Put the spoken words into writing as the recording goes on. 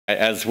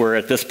As we're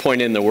at this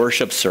point in the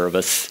worship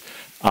service,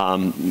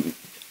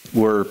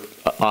 we're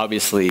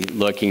obviously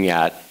looking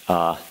at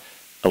a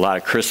lot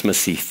of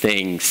Christmassy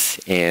things,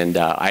 and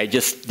I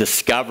just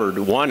discovered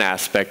one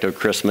aspect of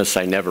Christmas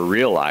I never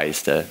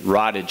realized.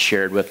 Rod had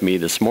shared with me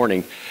this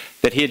morning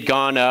that he had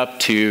gone up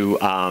to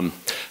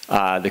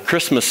the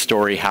Christmas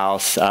Story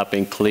house up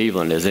in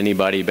Cleveland. Has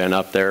anybody been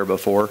up there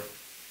before?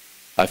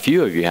 A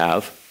few of you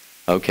have.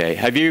 Okay.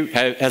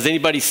 Has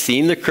anybody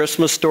seen the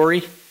Christmas Story?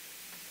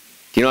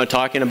 Do you know what I'm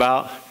talking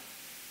about?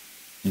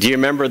 Do you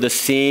remember the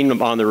scene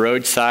on the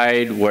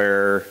roadside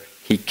where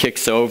he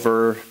kicks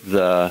over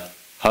the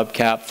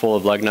hubcap full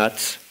of lug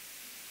nuts?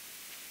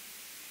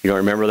 You don't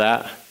remember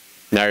that?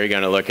 Now you're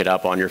going to look it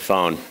up on your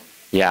phone.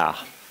 Yeah.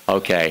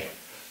 Okay.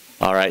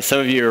 All right. Some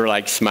of you are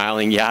like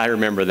smiling. Yeah, I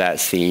remember that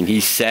scene. He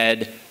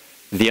said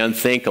the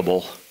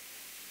unthinkable,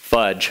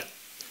 fudge.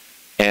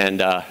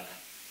 And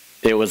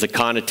it was a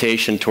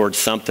connotation towards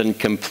something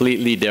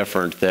completely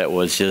different that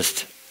was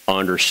just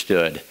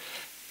understood.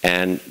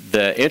 And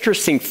the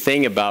interesting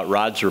thing about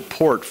Rod's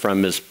report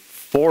from his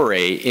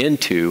foray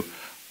into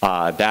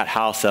that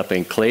house up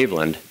in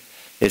Cleveland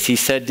is he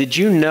said, did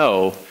you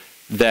know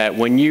that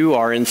when you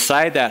are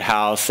inside that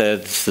house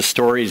as the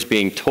story is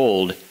being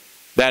told,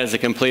 that is a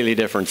completely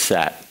different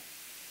set?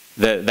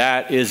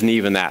 That isn't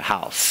even that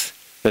house.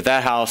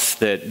 That house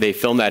that they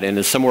filmed that in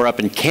is somewhere up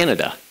in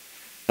Canada.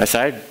 I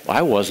said,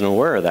 I wasn't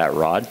aware of that,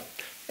 Rod.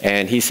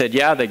 And he said,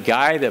 yeah, the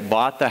guy that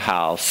bought the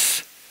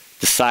house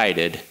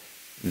decided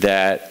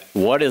that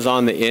what is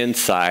on the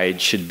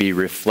inside should be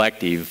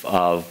reflective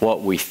of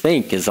what we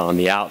think is on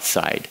the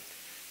outside.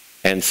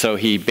 And so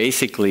he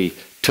basically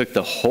took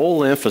the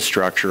whole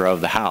infrastructure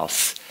of the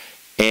house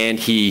and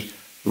he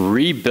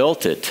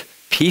rebuilt it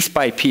piece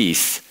by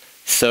piece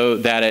so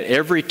that at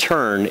every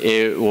turn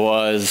it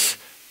was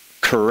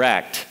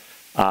correct,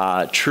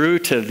 true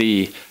to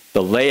the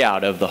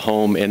layout of the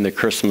home in the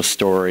Christmas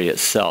Story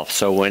itself.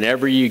 So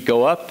whenever you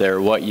go up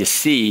there, what you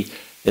see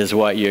is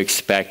what you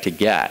expect to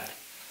get.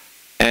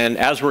 And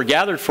as we're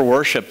gathered for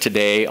worship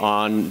today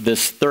on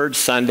this third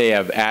Sunday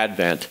of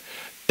Advent,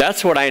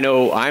 that's what I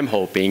know I'm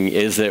hoping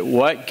is that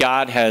what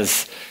God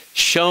has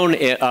shown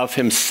of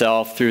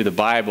himself through the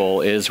Bible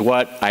is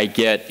what I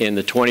get in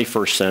the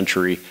 21st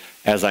century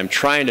as I'm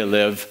trying to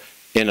live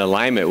in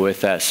alignment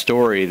with that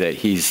story that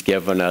he's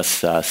given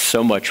us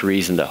so much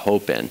reason to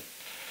hope in.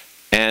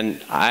 And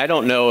I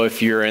don't know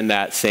if you're in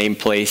that same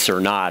place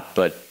or not,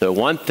 but the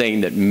one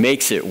thing that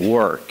makes it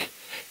work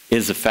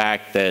is the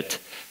fact that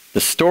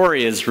the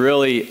story is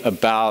really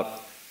about,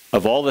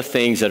 of all the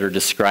things that are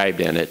described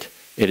in it,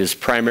 it is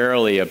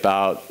primarily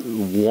about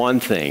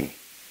one thing,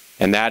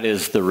 and that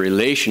is the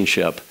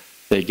relationship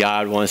that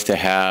God wants to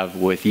have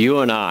with you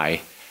and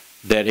I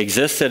that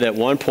existed at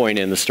one point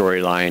in the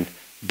storyline,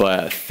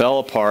 but fell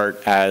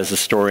apart as the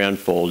story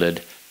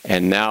unfolded.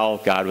 And now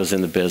God was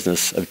in the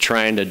business of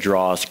trying to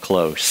draw us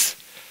close.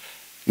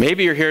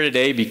 Maybe you're here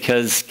today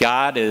because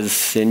God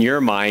is, in your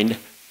mind,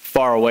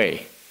 far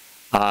away.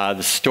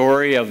 The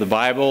story of the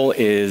Bible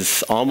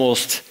is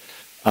almost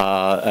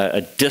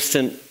a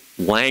distant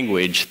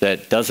language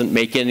that doesn't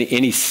make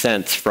any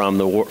sense from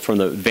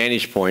the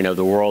vantage point of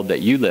the world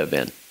that you live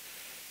in.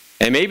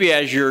 And maybe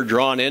as you're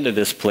drawn into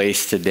this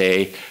place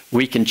today,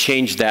 we can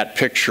change that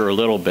picture a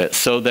little bit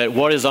so that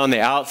what is on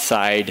the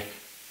outside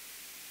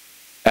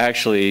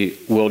actually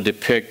will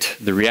depict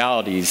the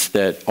realities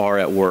that are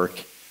at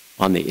work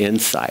on the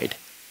inside.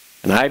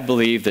 And I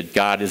believe that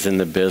God is in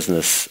the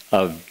business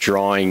of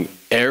drawing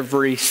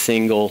every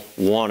single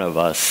one of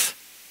us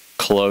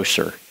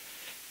closer.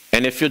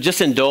 And if you'll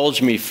just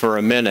indulge me for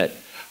a minute,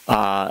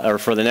 or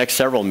for the next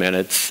several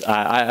minutes,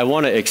 I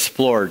want to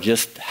explore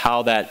just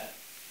how that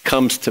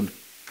comes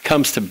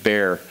to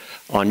bear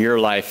on your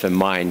life and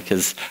mine.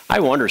 Because I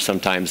wonder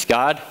sometimes,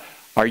 God,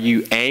 are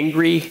you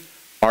angry?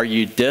 Are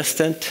you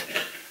distant?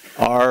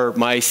 Are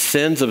my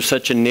sins of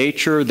such a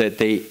nature that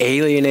they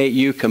alienate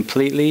you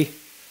completely?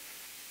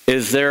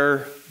 Is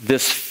there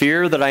this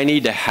fear that I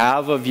need to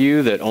have of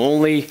you that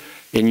only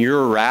in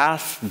your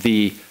wrath,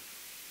 the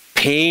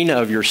pain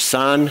of your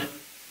Son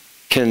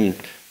can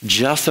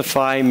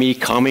justify me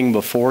coming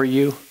before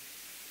you?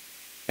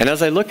 And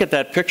as I look at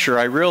that picture,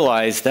 I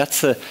realize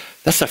that's a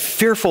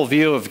fearful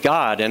view of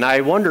God. And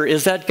I wonder,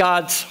 is that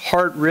God's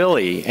heart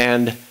really?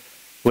 And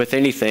with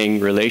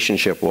anything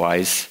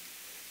relationship-wise,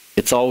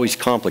 it's always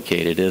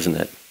complicated, isn't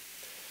it?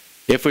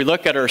 If we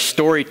look at our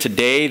story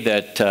today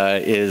that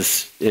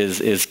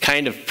is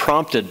kind of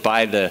prompted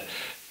by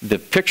the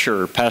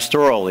picture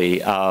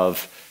pastorally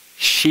of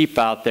sheep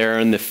out there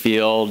in the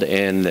field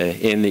in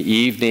the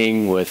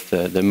evening with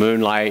the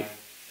moonlight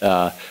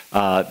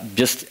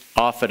just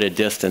off at a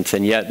distance,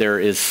 and yet there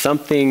is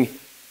something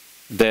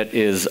that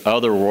is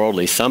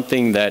otherworldly,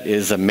 something that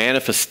is a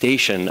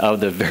manifestation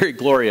of the very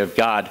glory of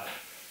God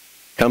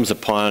comes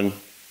upon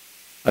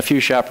a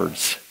few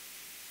shepherds.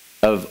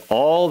 Of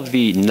all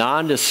the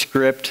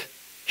nondescript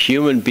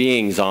human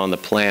beings on the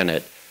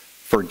planet,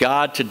 for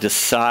God to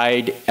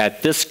decide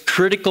at this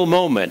critical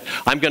moment,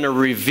 I'm going to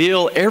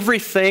reveal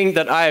everything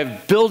that I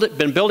have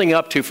been building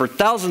up to for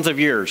thousands of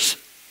years.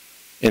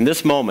 in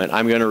this moment,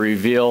 I'm going to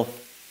reveal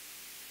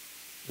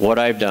what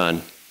I've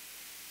done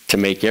to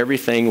make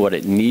everything what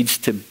it needs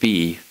to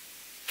be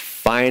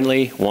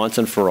finally, once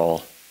and for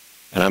all.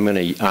 And I'm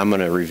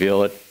going to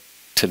reveal it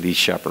to these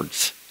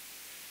shepherds.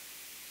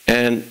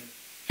 And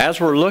as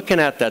we're looking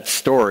at that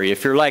story,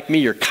 if you're like me,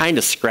 you're kind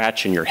of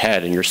scratching your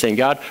head and you're saying,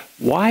 God,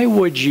 why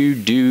would you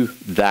do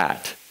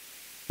that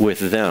with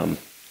them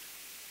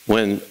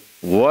when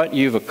what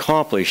you've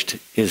accomplished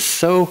is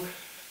so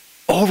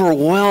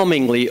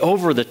overwhelmingly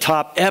over the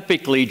top,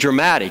 epically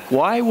dramatic?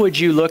 Why would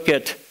you look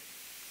at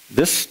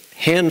this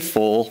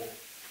handful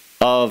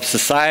of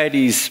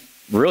society's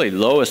really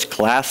lowest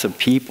class of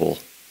people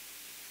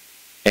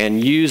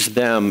and use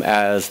them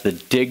as the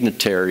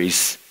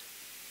dignitaries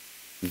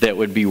that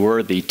would be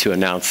worthy to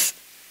announce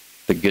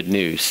the good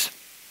news?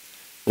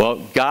 Well,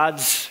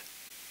 God's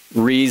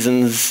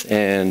reasons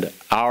and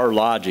our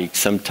logic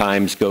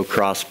sometimes go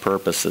cross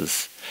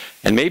purposes.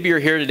 And maybe you're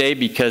here today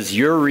because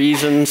your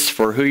reasons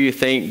for who you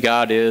think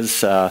God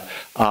is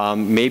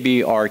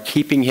maybe are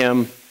keeping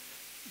him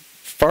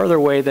farther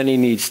away than he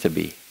needs to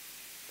be.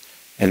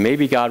 And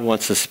maybe God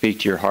wants to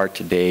speak to your heart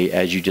today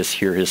as you just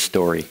hear his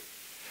story.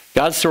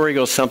 God's story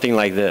goes something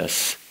like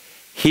this.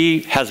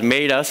 He has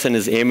made us in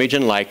his image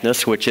and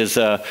likeness, which is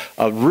a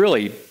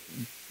very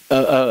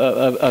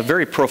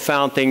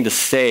profound thing to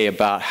say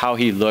about how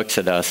he looks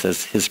at us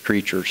as his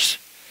creatures.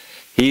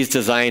 He's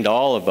designed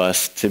all of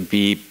us to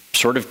be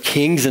sort of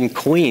kings and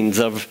queens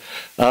of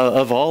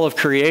all of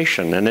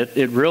creation. And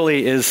it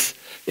really is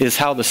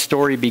how the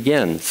story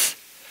begins.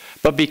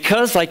 But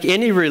because, like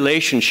any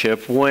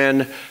relationship,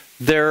 when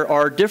there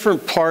are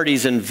different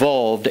parties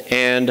involved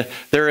and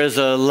there is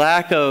a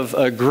lack of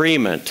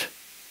agreement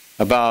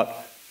about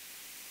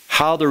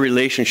how the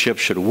relationship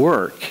should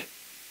work,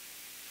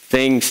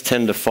 things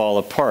tend to fall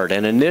apart.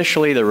 And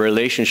initially, the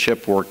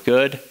relationship worked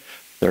good.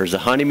 There's a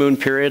honeymoon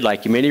period,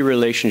 like many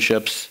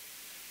relationships,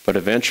 but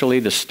eventually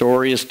the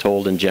story is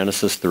told in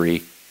Genesis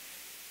 3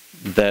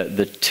 that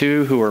the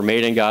two who were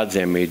made in God's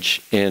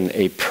image in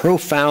a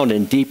profound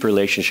and deep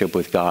relationship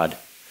with God,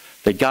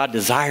 that God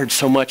desired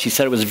so much, he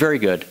said it was very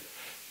good,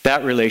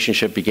 that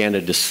relationship began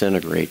to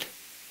disintegrate.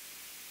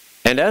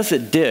 And as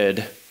it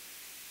did,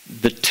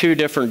 the two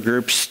different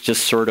groups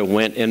just sort of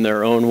went in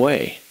their own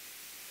way.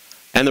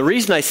 And the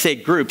reason I say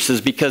groups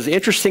is because,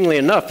 interestingly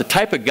enough, the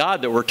type of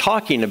God that we're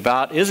talking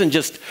about isn't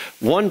just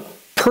one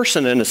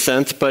person in a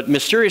sense, but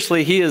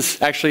mysteriously he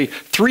is actually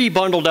three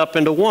bundled up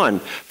into one.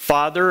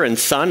 Father and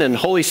Son and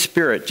Holy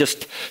Spirit,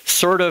 just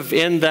sort of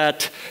in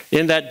that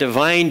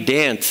divine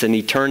dance in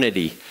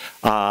eternity,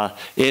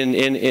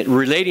 in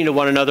relating to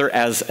one another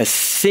as a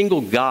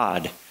single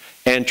God,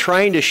 and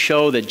trying to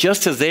show that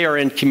just as they are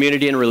in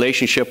community and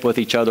relationship with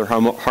each other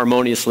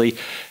harmoniously,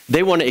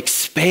 they want to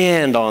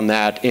expand on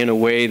that in a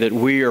way that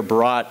we are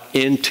brought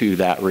into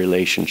that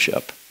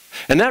relationship.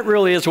 And that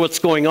really is what's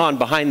going on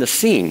behind the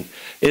scene,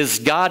 is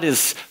God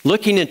is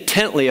looking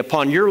intently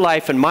upon your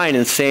life and mine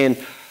and saying,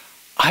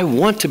 I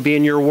want to be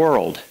in your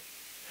world.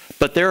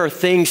 But there are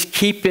things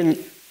keeping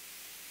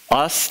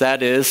us,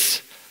 that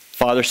is,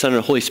 Father, Son,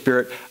 and Holy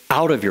Spirit,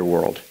 out of your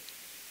world.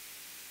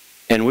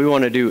 And we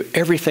want to do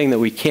everything that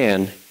we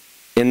can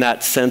in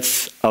that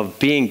sense of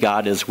being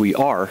God as we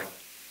are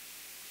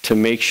to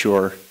make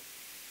sure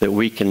that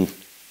we can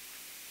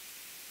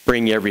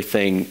bring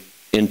everything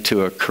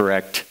into a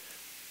correct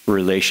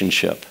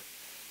relationship.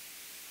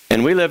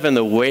 And we live in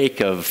the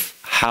wake of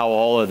how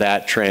all of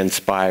that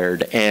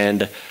transpired,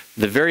 and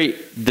the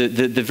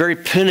very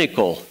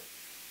pinnacle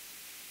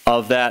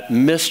of that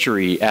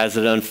mystery as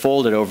it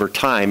unfolded over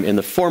time in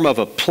the form of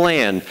a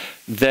plan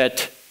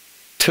that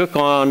took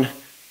on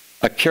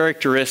a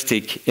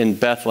characteristic in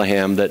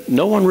Bethlehem that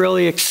no one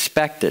really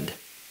expected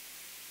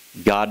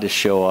God to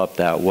show up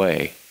that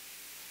way.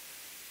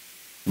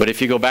 But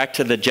if you go back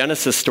to the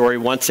Genesis story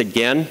once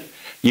again,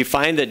 you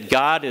find that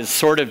God is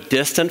sort of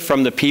distant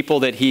from the people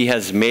that he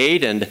has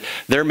made, and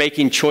they're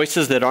making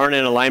choices that aren't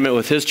in alignment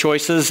with his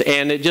choices,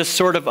 and it just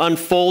sort of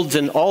unfolds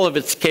in all of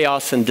its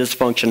chaos and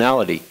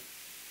dysfunctionality.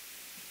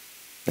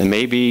 And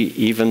maybe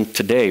even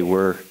today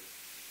we're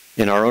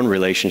in our own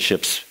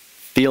relationships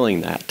feeling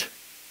that.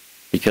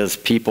 Because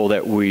people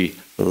that we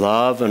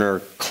love and are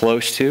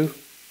close to,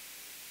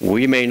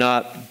 we may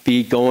not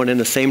be going in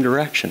the same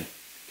direction.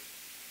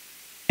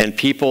 And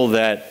people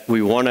that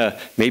we want to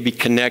maybe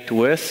connect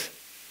with,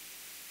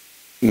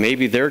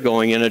 maybe they're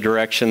going in a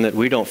direction that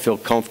we don't feel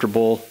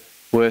comfortable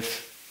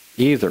with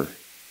either.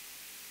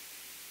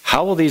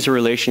 How will these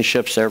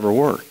relationships ever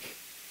work?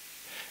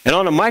 And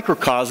on a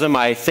microcosm,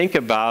 I think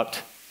about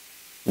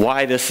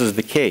why this is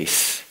the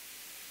case.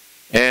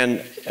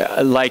 And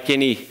like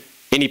any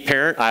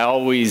parent, I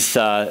always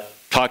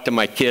talk to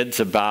my kids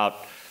about,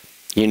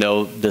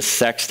 the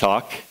sex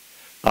talk.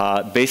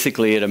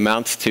 Basically, it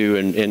amounts to,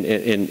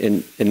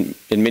 in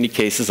many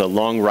cases, a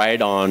long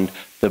ride on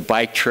the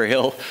bike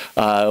trail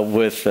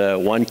with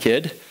one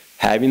kid,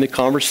 having the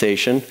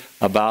conversation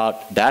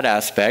about that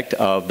aspect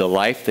of the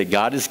life that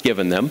God has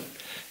given them.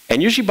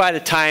 And usually by the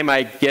time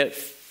I get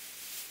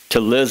to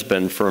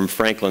Lisbon from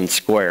Franklin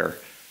Square,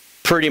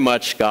 pretty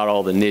much got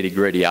all the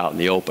nitty-gritty out in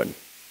the open.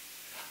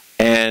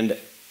 And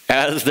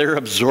as they're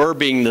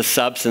absorbing the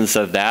substance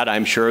of that,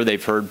 I'm sure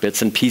they've heard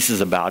bits and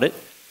pieces about it.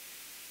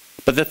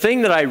 But the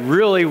thing that I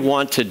really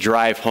want to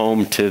drive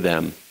home to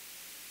them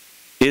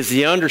is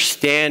the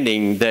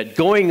understanding that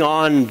going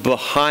on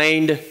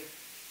behind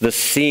the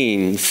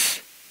scenes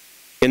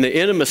in the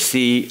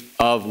intimacy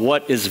of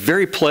what is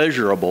very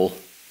pleasurable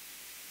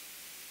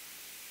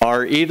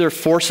are either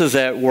forces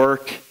at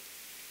work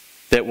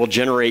that will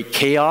generate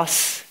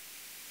chaos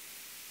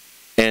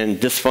and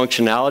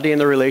dysfunctionality in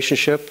the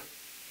relationship,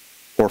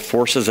 or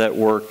forces at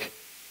work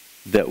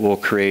that will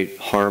create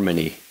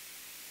harmony.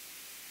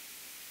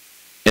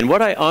 And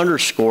what I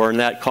underscore in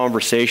that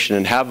conversation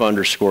and have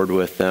underscored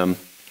with them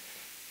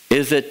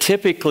is that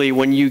typically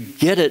when you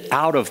get it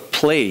out of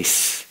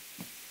place,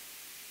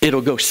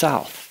 it'll go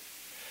south.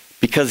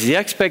 Because the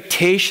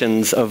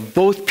expectations of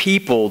both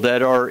people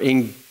that are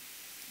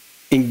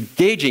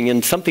engaging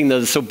in something that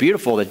is so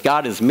beautiful that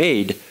God has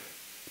made,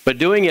 but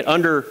doing it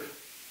under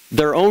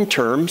their own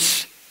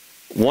terms,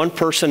 one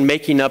person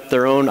making up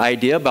their own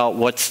idea about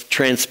what's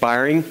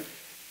transpiring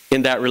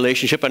in that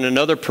relationship, and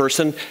another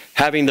person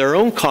having their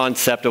own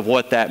concept of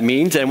what that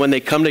means. And when they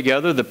come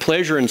together, the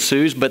pleasure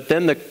ensues, but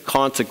then the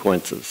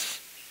consequences.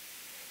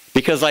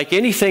 Because like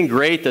anything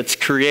great that's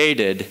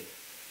created,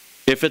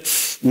 if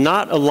it's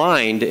not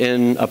aligned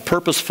in a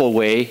purposeful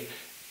way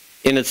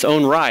in its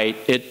own right,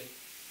 it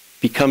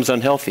becomes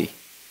unhealthy.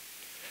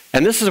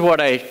 And this is what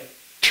I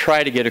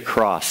try to get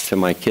across to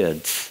my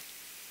kids,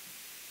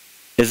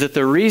 is that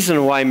the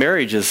reason why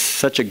marriage is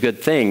such a good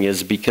thing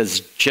is because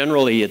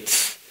generally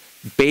it's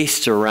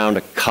based around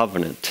a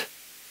covenant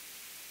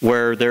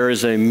where there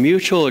is a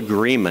mutual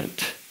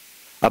agreement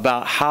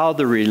about how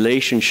the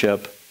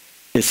relationship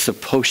is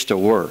supposed to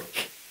work.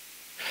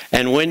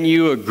 And when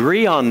you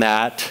agree on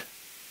that,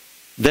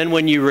 then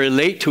when you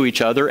relate to each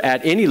other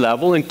at any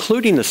level,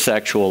 including the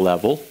sexual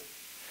level,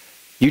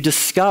 you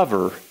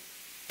discover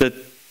that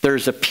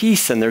there's a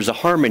peace and there's a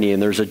harmony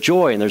and there's a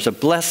joy and there's a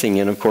blessing,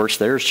 and of course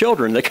there's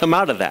children that come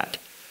out of that.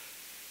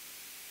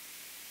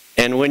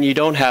 And when you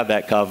don't have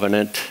that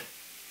covenant,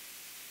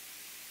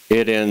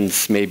 it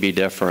ends maybe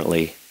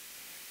differently.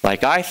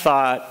 Like I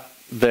thought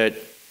that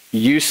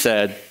you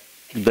said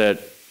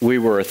that we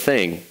were a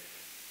thing.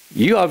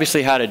 You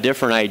obviously had a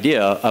different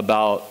idea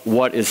about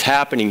what is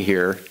happening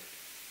here.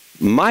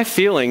 My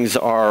feelings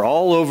are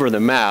all over the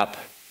map,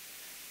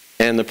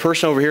 and the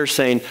person over here is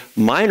saying,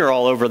 mine are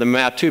all over the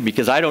map too,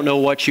 because I don't know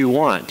what you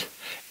want.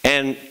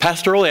 And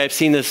pastorally, I've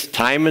seen this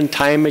time and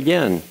time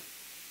again.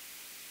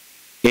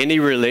 Any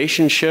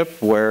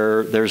relationship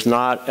where there's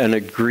not an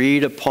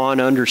agreed upon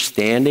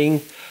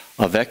understanding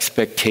of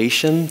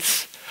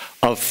expectations,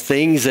 of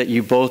things that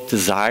you both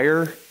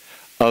desire,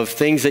 of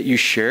things that you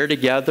share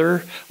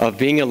together, of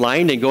being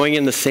aligned and going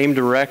in the same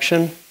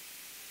direction,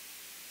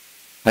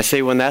 I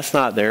say when that's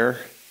not there,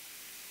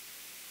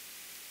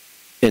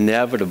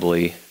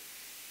 inevitably,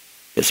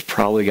 it's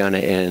probably going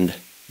to end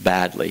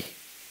badly.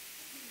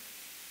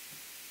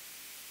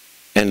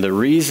 And the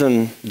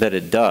reason that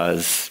it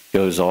does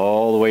goes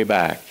all the way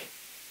back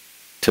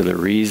to the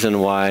reason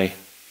why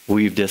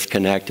we've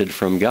disconnected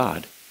from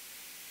God.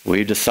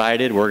 We've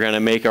decided we're going to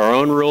make our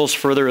own rules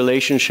for the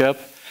relationship,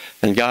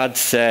 and God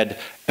said,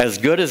 as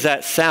good as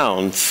that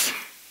sounds,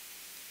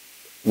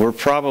 we're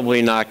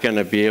probably not going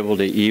to be able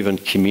to even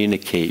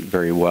communicate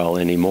very well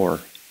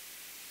anymore.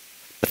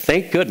 But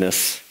thank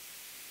goodness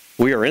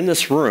we are in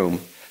this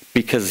room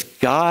because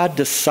God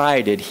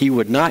decided he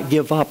would not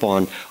give up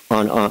on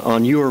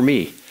you or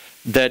me,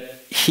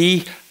 that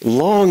he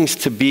longs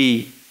to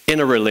be in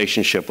a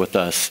relationship with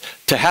us,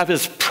 to have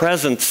his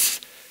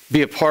presence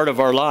be a part of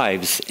our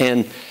lives.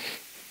 And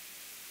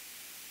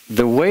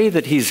the way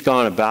that he's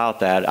gone about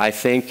that, I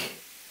think,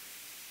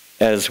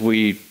 as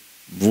we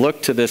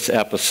look to this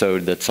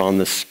episode that's on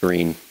the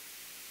screen,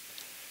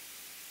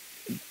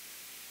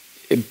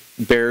 it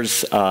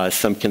bears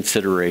some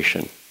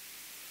consideration.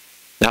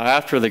 Now,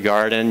 after the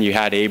garden, you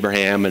had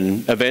Abraham,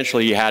 and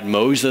eventually you had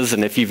Moses.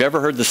 And if you've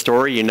ever heard the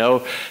story, you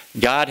know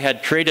God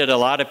had created a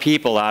lot of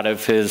people out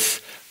of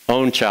his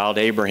own child,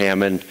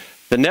 Abraham. And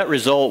the net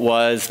result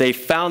was they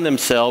found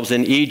themselves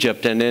in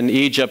Egypt. And in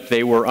Egypt,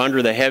 they were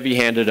under the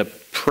heavy-handed,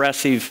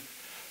 oppressive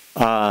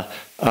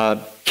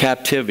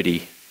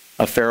captivity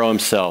of Pharaoh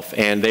himself.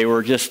 And they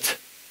were just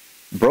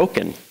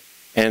broken.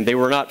 And they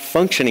were not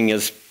functioning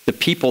as the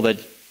people that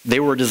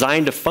they were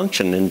designed to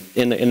function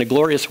in a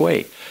glorious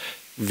way.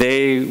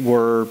 They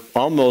were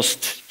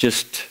almost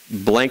just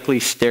blankly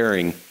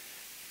staring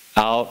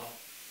out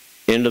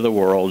into the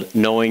world,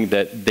 knowing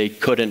that they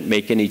couldn't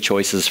make any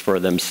choices for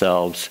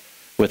themselves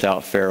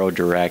without Pharaoh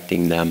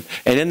directing them.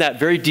 And in that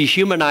very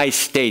dehumanized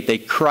state, they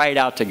cried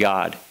out to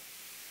God.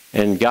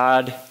 And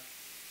God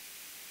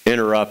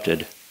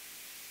interrupted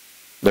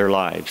their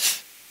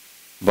lives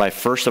by,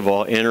 first of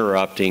all,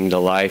 interrupting the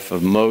life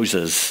of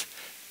Moses,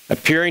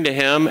 appearing to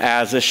him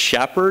as a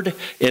shepherd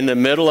in the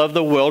middle of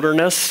the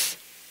wilderness,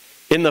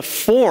 in the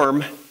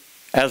form,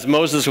 as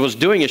Moses was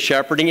doing his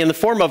shepherding, in the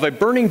form of a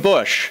burning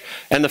bush,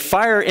 and the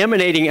fire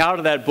emanating out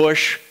of that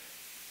bush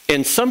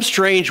in some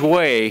strange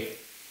way,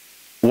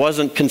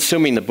 wasn't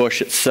consuming the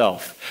bush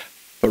itself,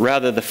 but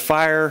rather the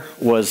fire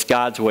was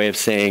God's way of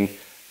saying,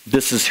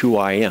 this is who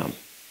I am.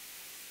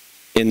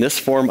 In this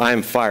form, I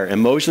am fire.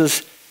 And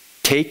Moses,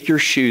 take your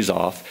shoes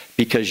off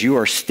because you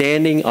are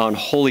standing on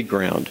holy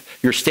ground.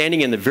 You're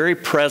standing in the very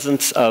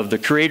presence of the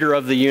creator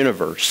of the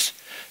universe.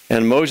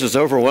 And Moses,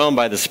 overwhelmed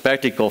by the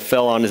spectacle,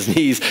 fell on his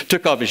knees,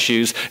 took off his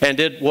shoes, and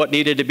did what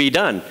needed to be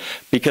done.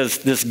 Because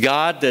this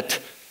God that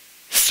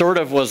sort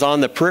of was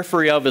on the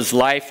periphery of his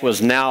life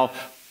was now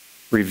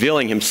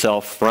revealing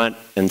himself front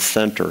and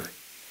center,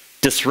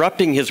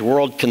 disrupting his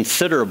world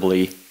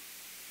considerably,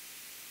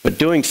 but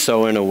doing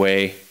so in a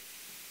way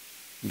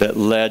that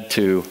led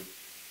to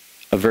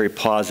a very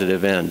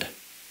positive end.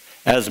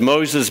 As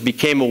Moses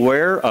became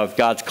aware of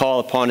God's call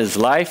upon his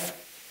life,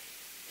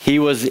 he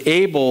was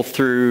able,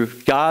 through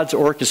God's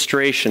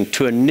orchestration,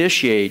 to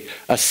initiate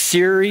a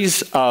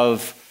series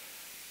of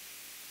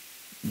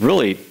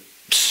really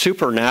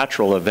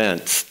supernatural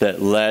events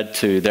that led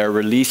to their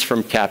release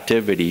from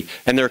captivity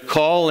and their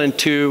call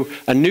into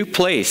a new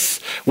place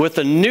with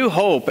a new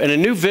hope and a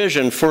new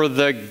vision for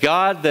the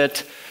God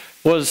that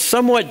was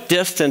somewhat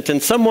distant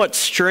and somewhat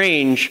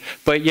strange,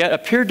 but yet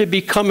appeared to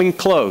be coming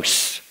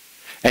close.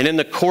 And in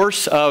the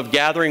course of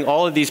gathering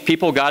all of these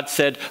people, God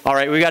said, all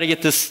right, we got to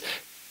get this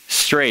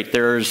straight.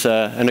 There's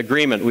an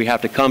agreement we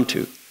have to come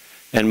to.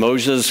 And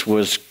Moses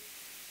was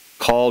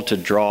called to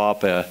draw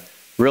up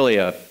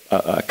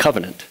a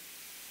covenant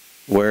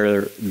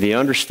where the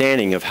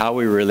understanding of how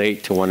we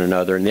relate to one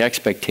another and the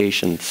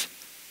expectations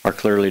are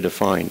clearly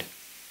defined.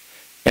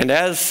 And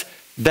as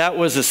that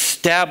was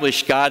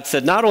established, God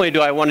said, not only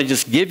do I want to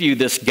just give you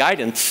this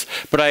guidance,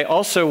 but I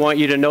also want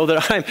you to know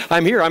that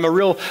I'm here. I'm a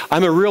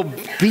real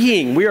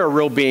being. We are a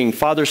real being,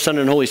 Father, Son,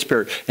 and Holy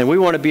Spirit. And we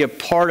want to be a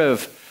part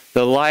of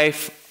the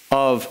life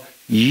of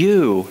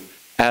you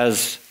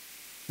as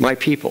my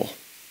people.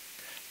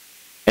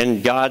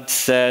 And God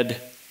said,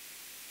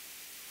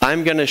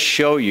 I'm going to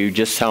show you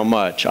just how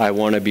much I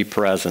want to be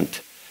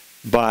present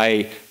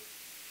by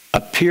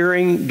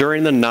appearing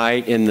during the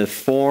night in the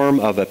form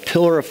of a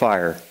pillar of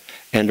fire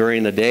and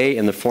during the day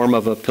in the form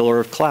of a pillar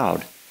of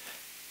cloud.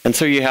 And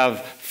so you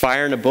have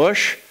fire in the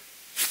bush,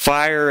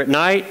 fire at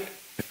night,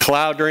 a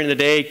cloud during the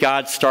day,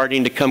 God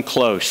starting to come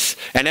close.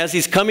 And as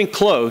he's coming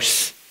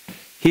close,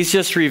 he's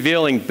just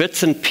revealing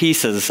bits and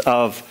pieces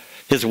of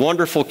his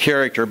wonderful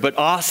character, but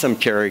awesome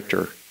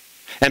character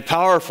and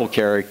powerful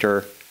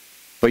character,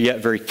 but yet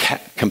very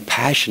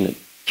compassionate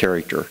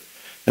character.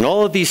 And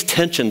all of these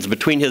tensions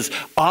between his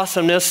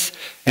awesomeness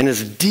and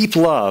his deep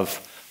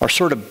love are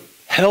sort of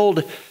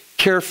held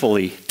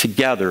carefully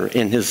together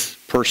in his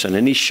person.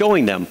 And he's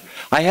showing them,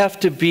 I have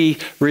to be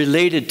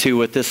related to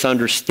with this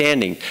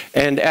understanding.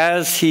 And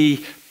as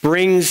he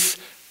brings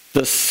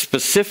the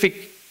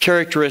specific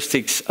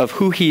characteristics of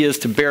who he is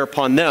to bear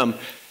upon them,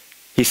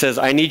 he says,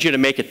 I need you to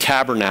make a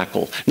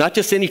tabernacle. Not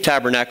just any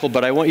tabernacle,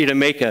 but I want you to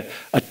make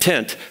a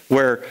tent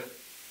where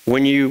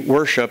when you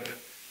worship,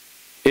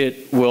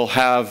 it will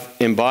have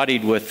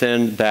embodied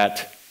within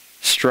that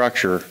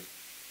structure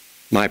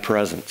my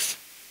presence.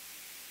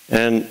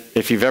 And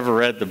if you've ever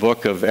read the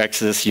book of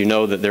Exodus, you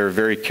know that there are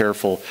very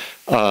careful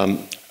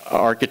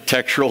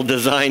architectural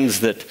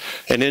designs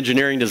and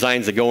engineering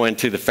designs that go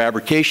into the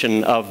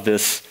fabrication of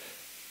this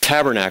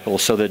tabernacle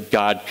so that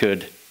God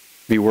could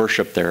be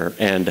worshiped there.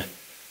 And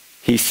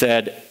he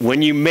said,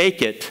 when you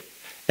make it,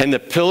 and the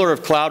pillar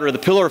of cloud or the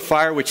pillar of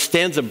fire which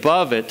stands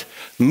above it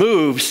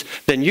moves,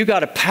 then you got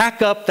to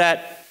pack up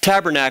that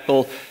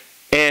tabernacle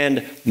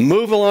and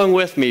move along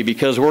with me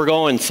because we're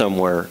going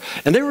somewhere.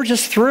 And they were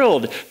just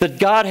thrilled that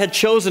God had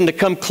chosen to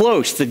come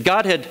close, that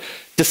God had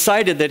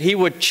decided that he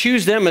would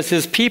choose them as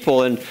his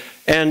people. And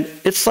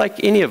it's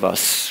like any of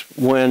us.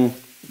 When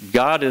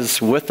God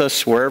is with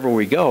us wherever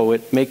we go,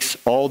 it makes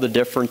all the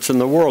difference in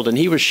the world. And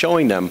he was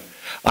showing them,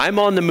 I'm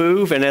on the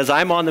move, and as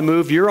I'm on the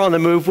move, you're on the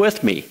move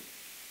with me.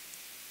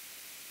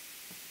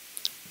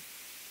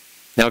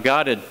 Now,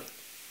 God had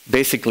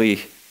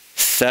basically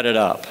set it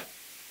up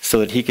so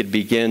that he could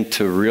begin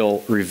to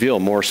reveal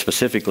more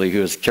specifically who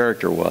his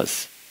character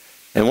was.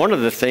 And one of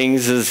the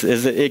things is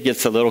that it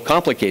gets a little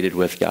complicated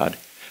with God.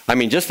 I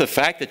mean, just the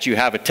fact that you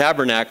have a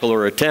tabernacle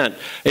or a tent.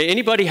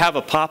 Anybody have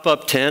a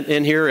pop-up tent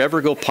in here? Ever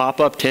go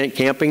pop-up tent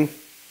camping?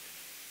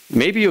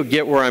 Maybe you'll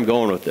get where I'm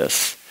going with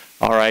this.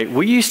 All right,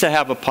 we used to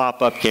have a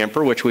pop-up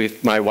camper, which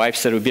my wife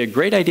said would be a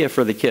great idea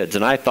for the kids,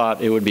 and I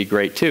thought it would be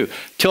great too,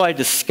 till I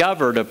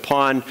discovered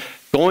upon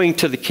going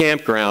to the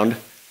campground,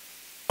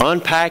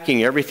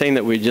 unpacking everything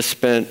that we just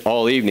spent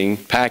all evening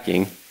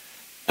packing,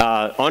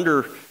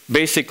 under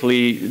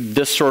basically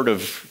this sort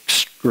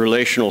of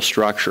relational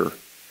structure.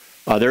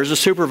 There's a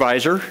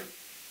supervisor,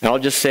 and I'll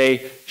just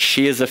say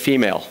she is a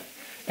female.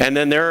 And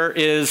then there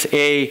is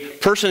a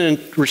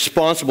person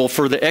responsible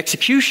for the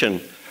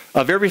execution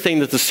of everything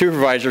that the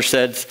supervisor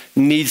says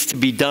needs to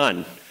be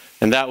done,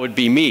 and that would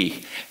be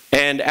me.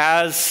 And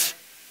as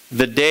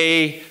the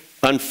day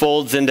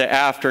unfolds into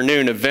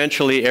afternoon,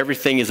 eventually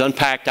everything is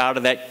unpacked out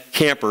of that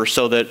camper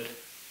so that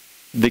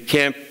the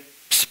camp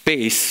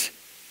space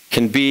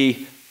can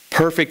be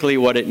perfectly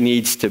what it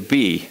needs to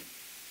be,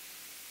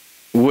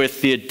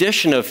 with the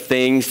addition of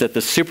things that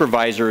the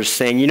supervisor is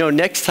saying,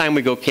 next time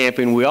we go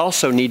camping, we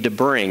also need to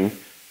bring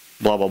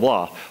blah, blah,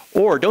 blah.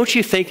 Or don't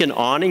you think an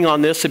awning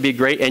on this would be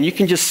great? And you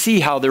can just see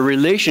how the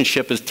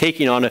relationship is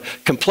taking on a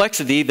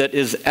complexity that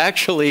is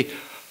actually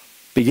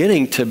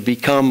beginning to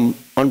become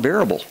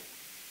unbearable.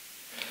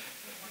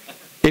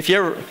 If you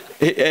ever,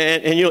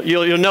 and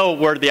you'll know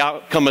where the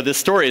outcome of this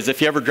story is.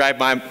 If you ever drive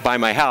by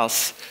my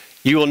house,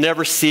 you will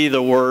never see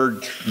the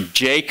word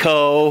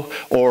Jayco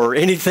or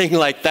anything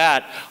like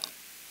that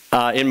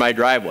in my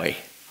driveway.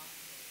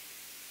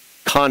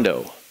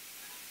 Condo.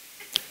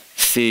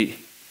 See,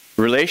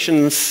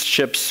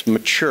 relationships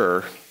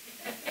mature,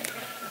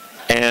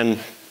 and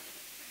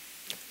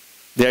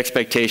the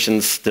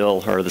expectations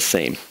still are the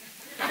same.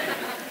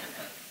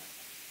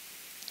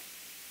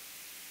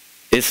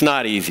 It's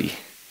not easy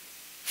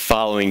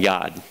following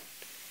God,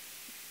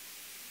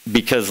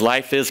 because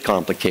life is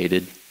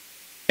complicated,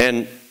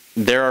 and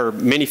there are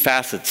many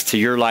facets to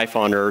your life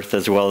on earth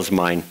as well as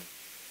mine.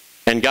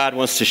 And God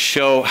wants to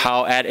show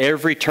how at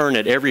every turn,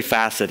 at every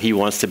facet, he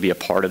wants to be a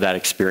part of that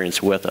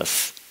experience with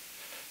us.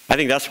 I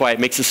think that's why it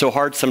makes it so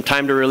hard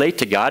sometimes to relate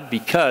to God,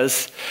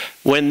 because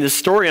when the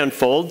story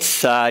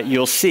unfolds,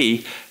 you'll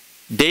see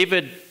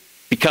David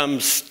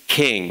becomes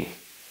king.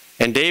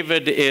 And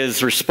David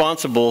is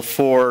responsible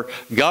for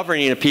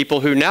governing a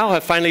people who now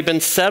have finally been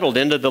settled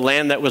into the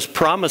land that was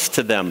promised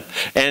to them.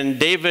 And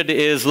David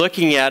is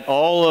looking at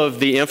all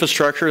of the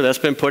infrastructure that's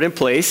been put in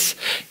place,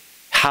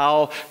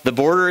 how the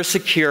border is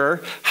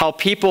secure, how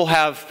people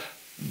have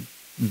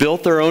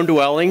built their own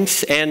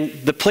dwellings, and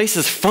the place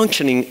is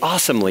functioning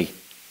awesomely,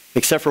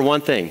 except for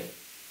one thing.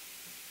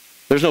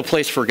 There's no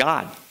place for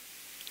God.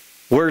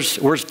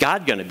 Where's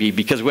God going to be?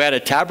 Because we had a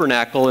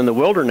tabernacle in the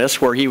wilderness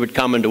where he would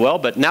come and dwell,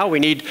 but now we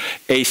need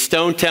a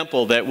stone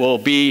temple that will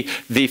be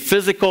the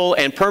physical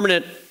and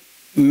permanent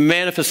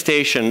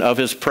manifestation of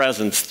his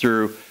presence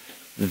through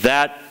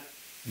that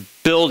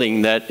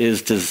building that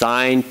is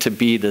designed to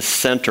be the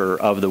center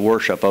of the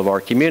worship of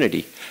our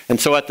community. And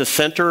so at the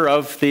center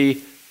of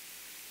the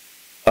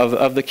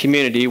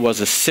community was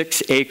a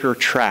 6-acre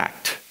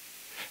tract.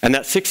 And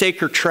that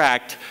 6-acre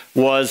tract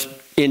was,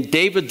 in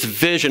David's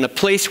vision, a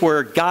place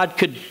where God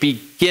could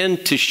begin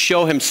to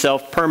show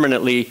himself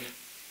permanently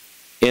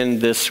in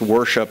this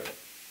worship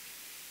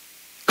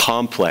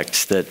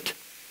complex that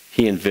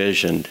he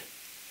envisioned.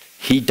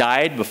 He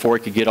died before it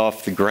could get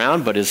off the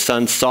ground, but his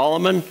son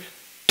Solomon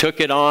took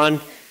it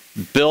on,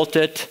 built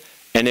it,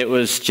 and it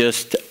was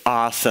just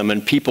awesome.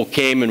 And people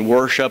came and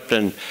worshiped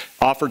and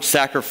offered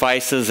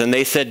sacrifices, and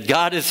they said,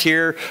 God is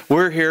here,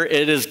 we're here,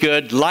 it is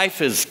good,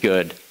 life is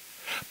good.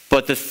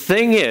 But the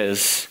thing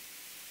is,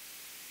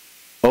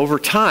 over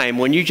time,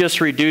 when you just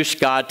reduce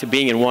God to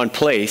being in one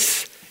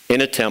place,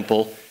 in a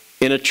temple,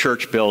 in a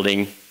church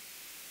building,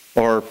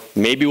 or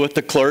maybe with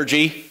the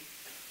clergy,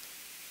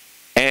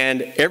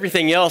 and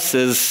everything else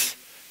is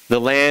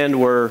the land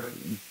where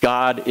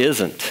God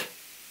isn't,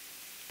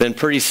 then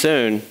pretty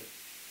soon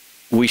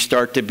we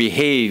start to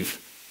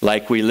behave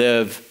like we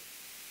live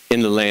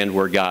in the land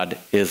where God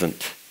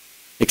isn't.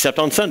 Except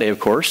on Sunday, of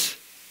course,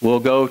 we'll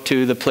go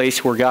to the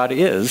place where God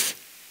is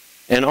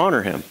and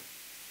honor him.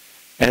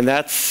 And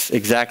that's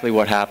exactly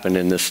what happened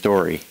in this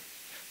story.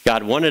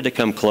 God wanted to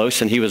come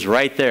close, and he was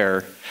right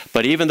there.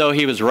 But even though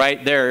he was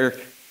right there,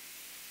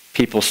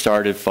 people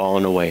started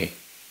falling away.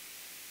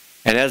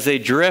 And as they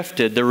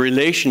drifted, the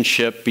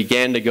relationship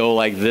began to go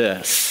like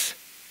this.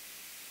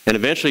 And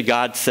eventually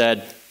God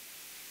said,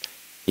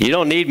 you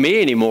don't need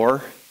me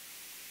anymore.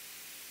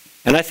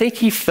 And I think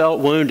he felt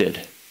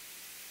wounded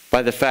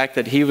by the fact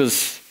that he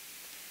was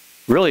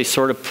really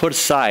sort of put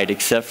aside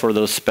except for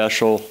those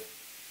special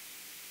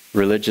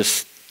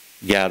religious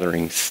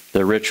gatherings,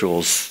 the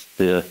rituals,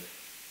 the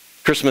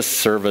Christmas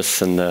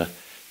service and the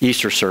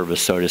Easter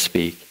service, so to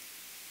speak.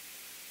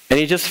 And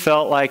he just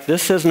felt like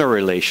this isn't a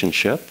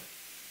relationship.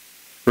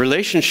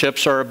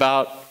 Relationships are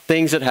about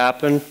things that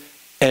happen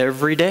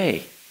every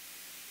day.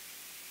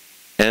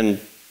 And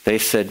they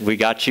said, we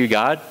got you,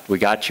 God. We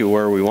got you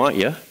where we want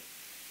you.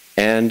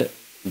 And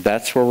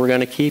that's where we're going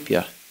to keep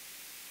you.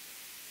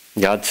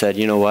 God said,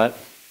 you know what?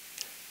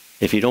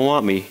 If you don't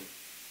want me,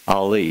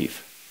 I'll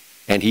leave.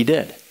 And he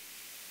did.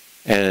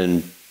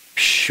 And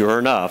sure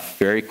enough,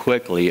 very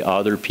quickly,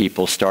 other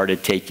people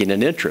started taking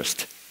an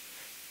interest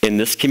in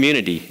this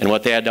community and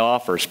what they had to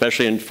offer,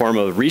 especially in the form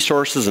of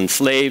resources and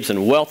slaves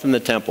and wealth in the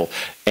temple.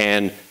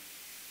 And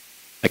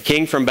a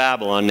king from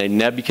Babylon named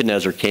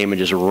Nebuchadnezzar came and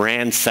just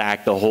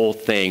ransacked the whole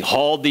thing,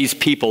 hauled these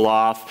people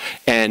off,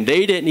 and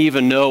they didn't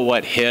even know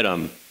what hit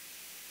them,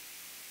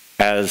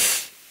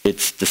 as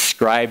it's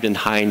described in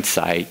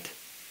hindsight.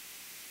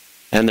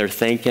 And they're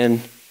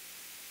thinking,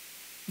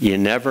 you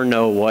never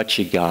know what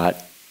you got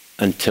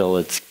until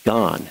it's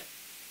gone.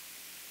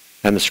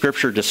 And the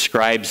scripture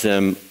describes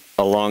them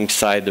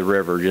alongside the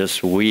river,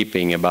 just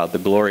weeping about the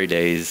glory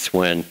days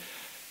when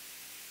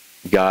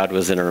God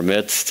was in our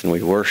midst and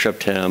we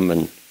worshiped him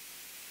and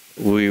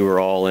we were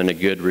all in a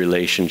good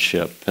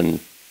relationship. And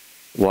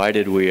why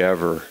did we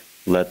ever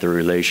let the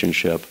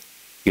relationship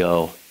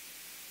go.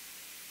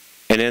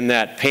 And in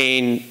that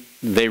pain,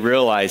 they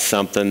realize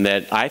something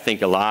that I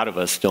think a lot of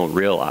us don't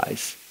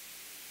realize.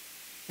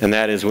 And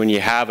that is when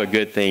you have a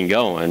good thing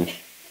going,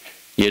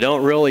 you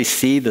don't really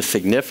see the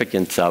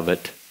significance of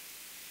it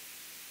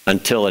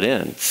until it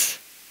ends.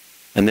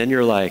 And then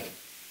you're like,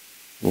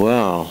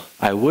 well,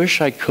 I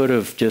wish I could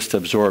have just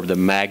absorbed the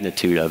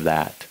magnitude of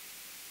that.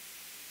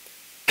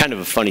 Kind of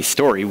a funny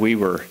story.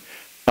 The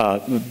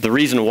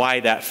reason why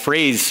that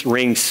phrase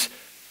rings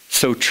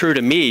so true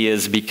to me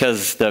is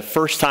because the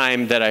first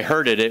time that I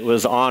heard it, it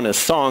was on a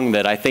song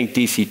that I think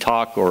DC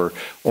Talk or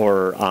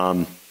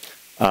one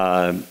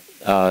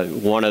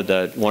of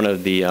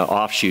the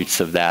offshoots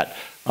of that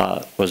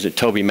was it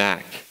Toby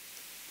Mac.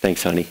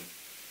 Thanks, honey.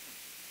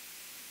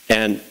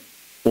 And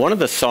one of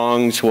the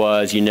songs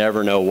was "You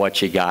Never Know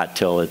What You Got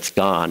Till It's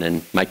Gone,"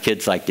 and my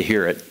kids like to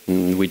hear it,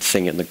 and we'd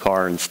sing it in the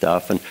car and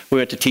stuff. And we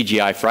went to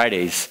TGI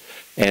Fridays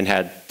and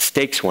had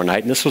steaks one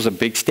night, and this was a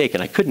big steak,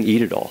 and I couldn't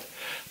eat it all.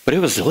 But it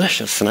was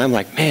delicious, and I'm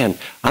like, man,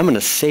 I'm going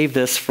to save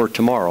this for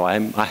tomorrow.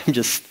 I'm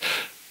just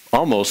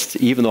almost,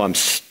 even though I'm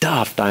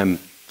stuffed, I'm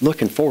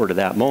looking forward to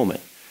that moment.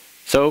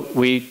 So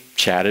we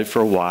chatted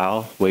for a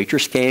while.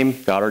 Waitress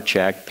came, got our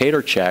check, paid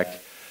our check,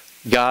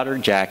 got our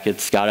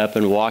jackets, got up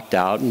and walked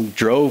out and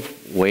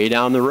drove way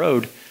down the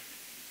road.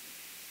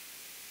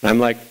 And I'm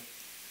like,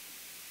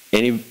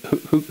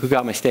 who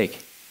got my steak?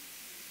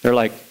 They're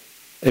like,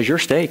 it's your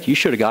steak. You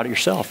should have got it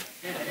yourself.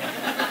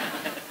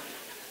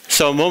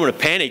 So a moment of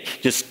panic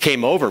just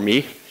came over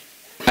me.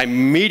 I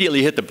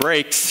immediately hit the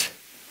brakes,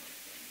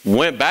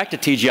 went back to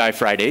TGI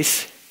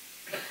Fridays.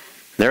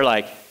 They're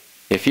like,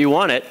 if you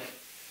want it,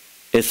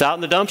 it's out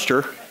in the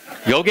dumpster.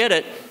 Go get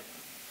it.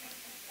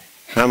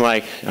 I'm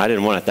like, I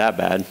didn't want it that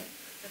bad.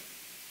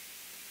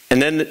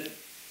 And then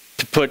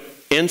to put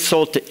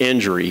insult to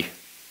injury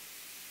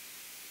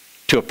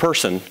to a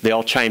person, they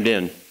all chimed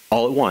in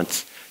all at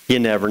once. You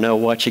never know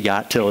what you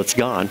got till it's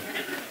gone.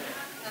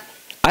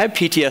 I have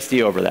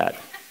PTSD over that.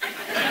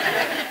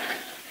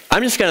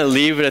 I'm just going to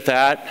leave it at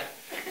that.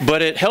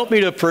 But it helped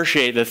me to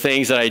appreciate the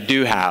things that I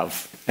do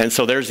have. And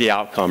so there's the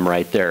outcome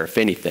right there, if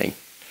anything.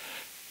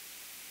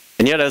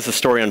 And yet as the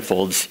story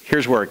unfolds,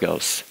 here's where it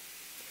goes.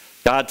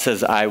 God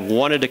says, I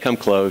wanted to come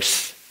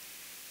close.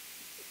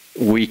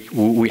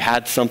 We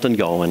had something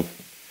going.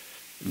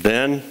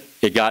 Then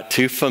it got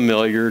too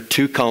familiar,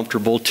 too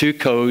comfortable, too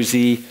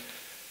cozy,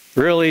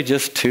 really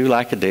just too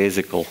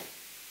lackadaisical.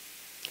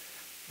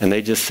 And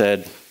they just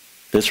said,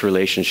 this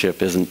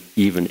relationship isn't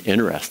even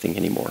interesting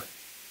anymore.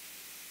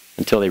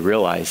 Until they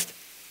realized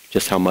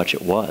just how much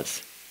it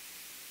was.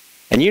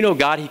 And you know,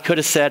 God, he could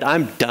have said,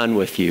 I'm done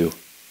with you.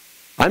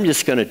 I'm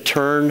just going to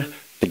turn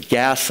the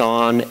gas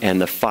on and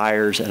the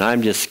fires, and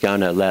I'm just going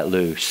to let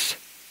loose.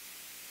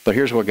 But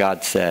here's what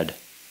God said.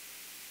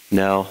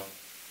 No,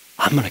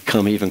 I'm going to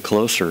come even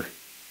closer.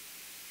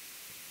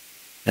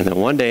 And then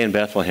one day in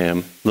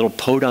Bethlehem, little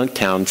podunk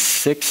town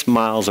 6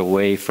 miles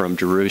away from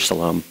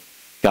Jerusalem,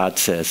 God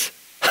says,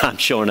 I'm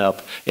showing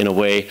up in a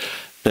way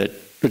that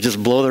would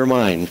just blow their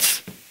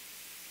minds.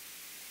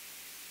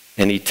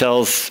 And he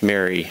tells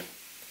Mary,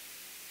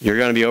 you're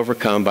going to be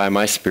overcome by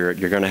my Spirit.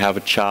 You're going to have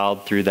a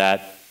child through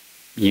that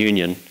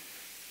union.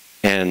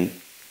 And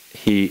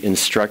he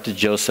instructed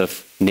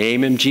Joseph,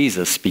 name him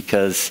Jesus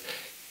because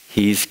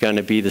he's going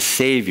to be the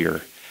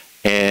Savior.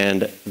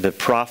 And the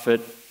prophet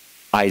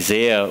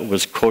Isaiah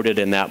was quoted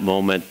in that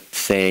moment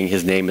saying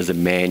his name is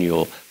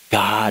Emmanuel,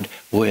 God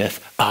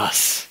with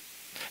us.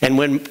 And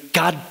when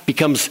God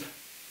becomes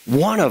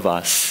one of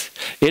us,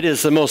 it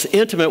is the most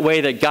intimate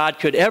way that God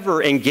could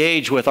ever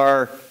engage with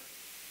our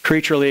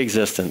creaturely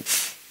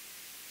existence.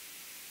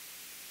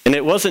 And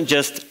it wasn't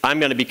just, I'm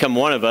going to become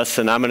one of us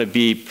and I'm going to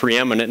be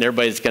preeminent and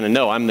everybody's going to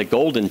know I'm the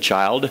golden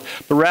child.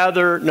 But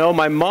rather, no,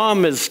 my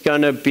mom is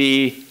going to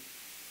be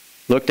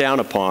looked down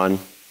upon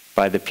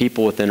by the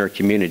people within her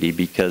community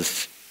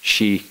because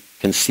she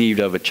conceived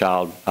of a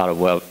child out of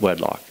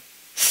wedlock.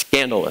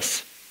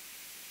 Scandalous.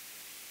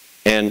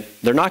 And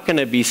they're not going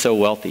to be so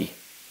wealthy.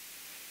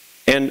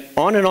 And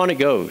on it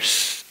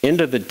goes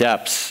into the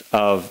depths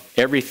of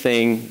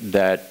everything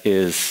that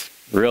is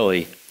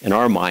really, in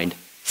our mind,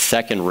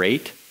 second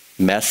rate,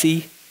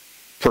 messy,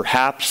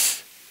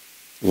 perhaps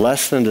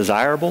less than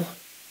desirable.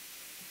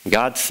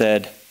 God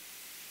said,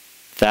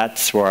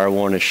 that's where I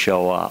want to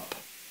show up.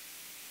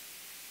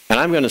 And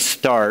I'm going to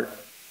start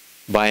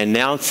by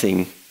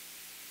announcing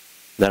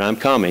that I'm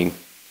coming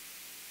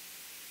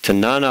to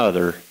none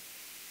other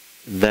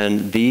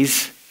than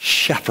these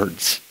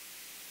shepherds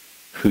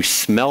who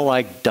smell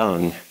like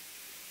dung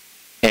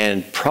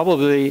and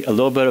probably a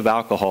little bit of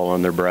alcohol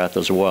on their breath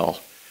as well,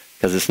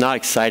 because it's not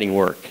exciting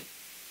work.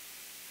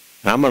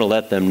 And I'm going to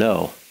let them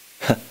know,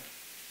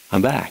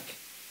 I'm back,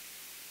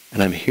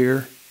 and I'm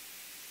here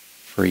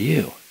for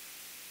you.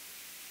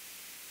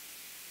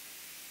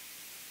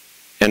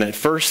 And at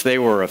first they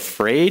were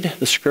afraid,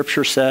 the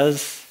scripture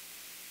says,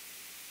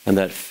 and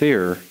that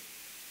fear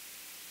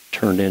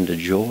turned into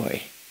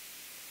joy.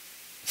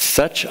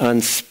 Such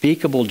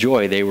unspeakable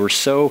joy. They were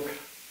so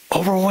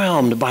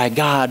overwhelmed by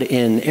God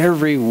in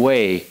every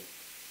way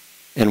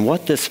and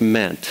what this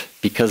meant,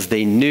 because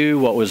they knew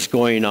what was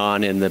going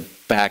on in the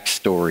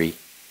backstory,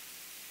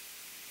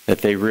 that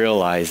they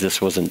realized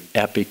this was an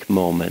epic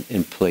moment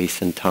in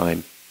place and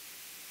time.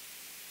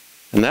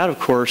 And that, of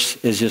course,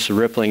 is just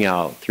rippling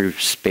out through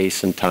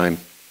space and time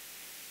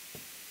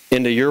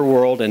into your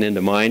world and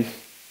into mine,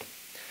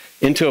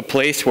 into a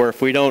place where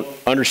if we don't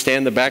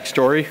understand the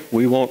backstory,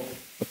 we won't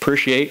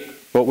appreciate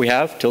what we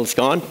have till it's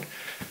gone.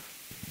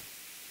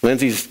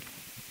 Lindsay's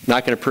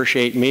not going to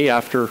appreciate me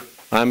after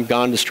I'm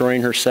gone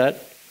destroying her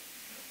set.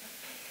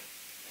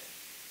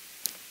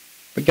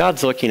 But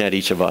God's looking at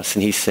each of us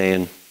and he's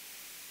saying,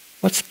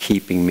 what's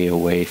keeping me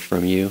away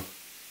from you?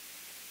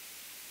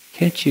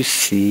 Can't you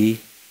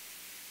see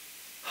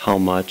how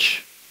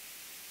much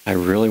I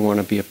really want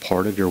to be a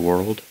part of your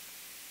world?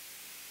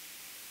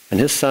 And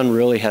his son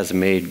really has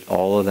made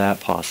all of that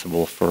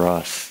possible for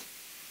us.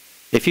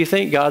 If you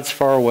think God's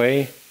far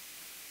away,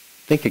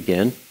 think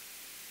again.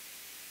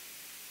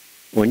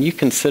 When you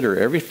consider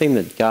everything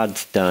that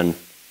God's done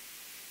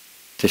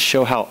to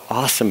show how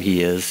awesome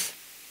he is,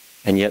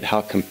 and yet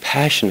how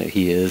compassionate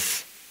he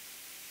is,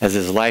 as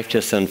his life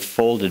just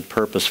unfolded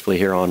purposefully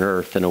here on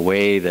earth in a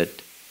way that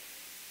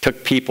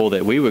took people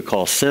that we would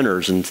call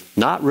sinners and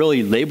not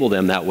really label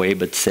them that way,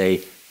 but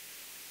say,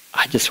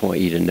 I just want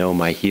you to know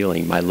my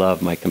healing, my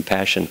love, my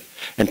compassion.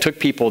 And took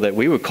people that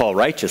we would call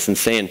righteous and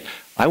saying,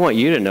 I want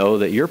you to know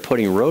that you're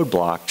putting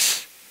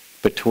roadblocks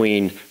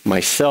between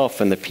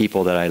myself and the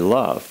people that I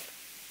love.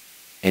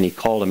 And he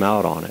called them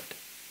out on it.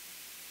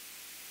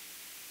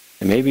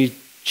 And maybe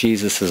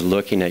Jesus is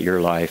looking at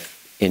your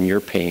life, in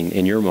your pain,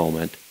 in your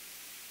moment,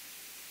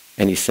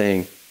 and he's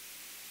saying,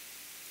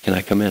 can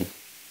I come in?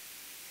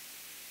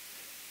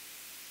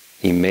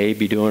 He may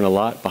be doing a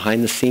lot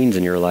behind the scenes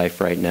in your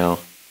life right now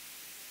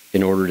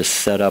in order to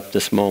set up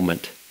this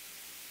moment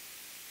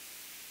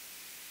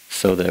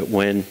so that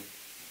when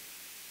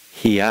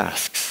he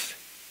asks,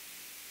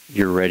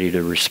 you're ready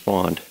to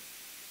respond.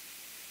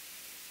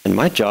 And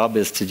my job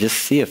is to just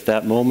see if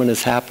that moment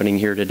is happening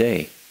here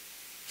today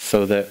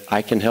so that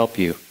I can help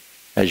you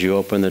as you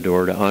open the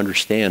door to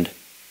understand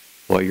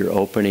what you're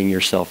opening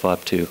yourself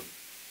up to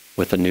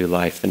with a new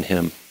life in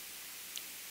him.